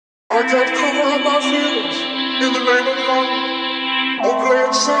I can't cover up my feelings in the name of love. Or play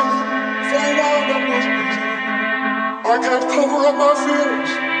it safe for a while that was easy. I can't cover up my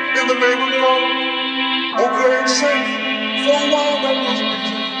feelings in the name of love. Or play it safe for a while that was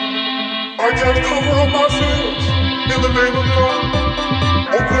easy. I can't cover up my feelings in the name of love.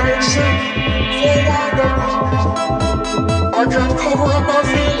 Or play it safe for a while that was easy. I can't cover up my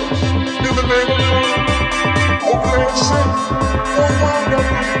feelings in the name of love. Or play it safe for a while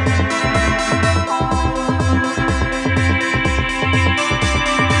that was easy.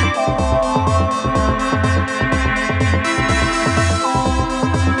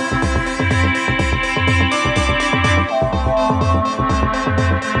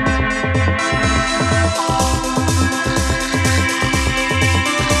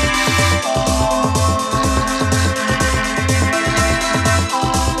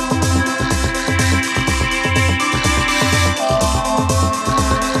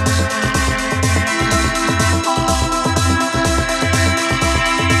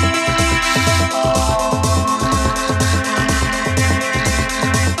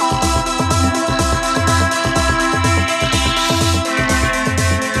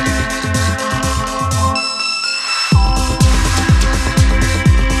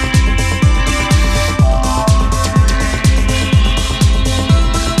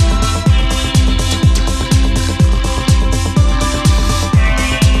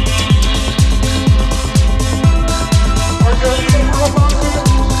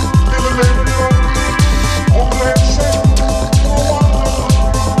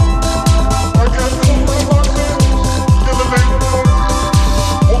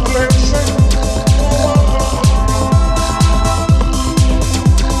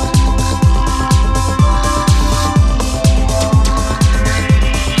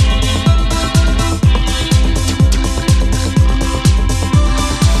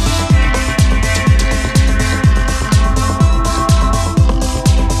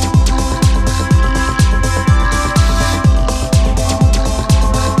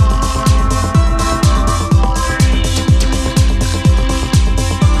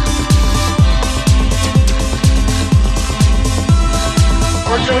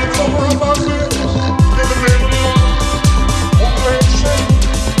 I can't cover up my feelings in the name of love. Or play it safe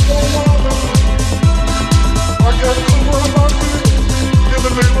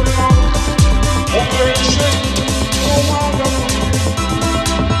for a while that was easy.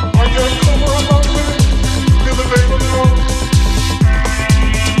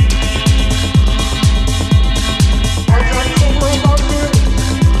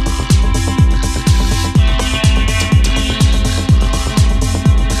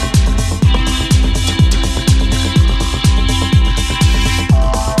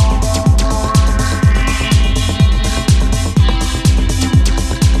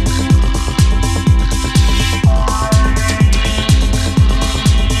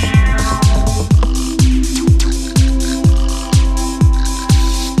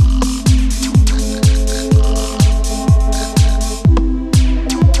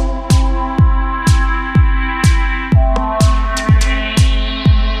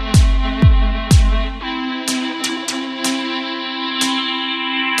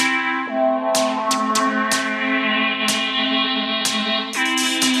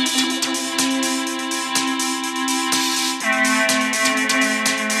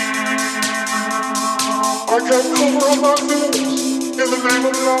 I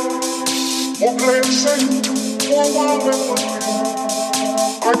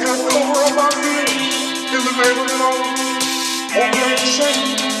can't cover up my feelings in the name of love. Or play it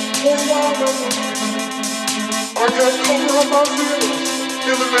safe for a while that was easy. I can't cover up my feelings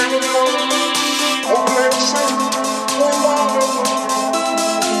in the name of love. Or play it safe for a while that was easy.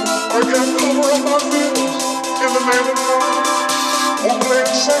 I can't cover up my feelings in the name of love. Or play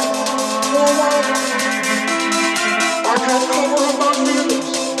it safe for a while that was easy. I can't cover up my feelings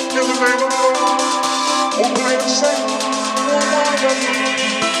in the name of love. Or play it safe for a while that was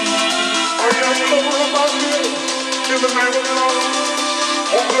easy. I can't cover up my feelings in the name of love.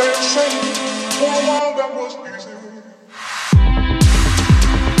 Or play it safe for a while that was easy.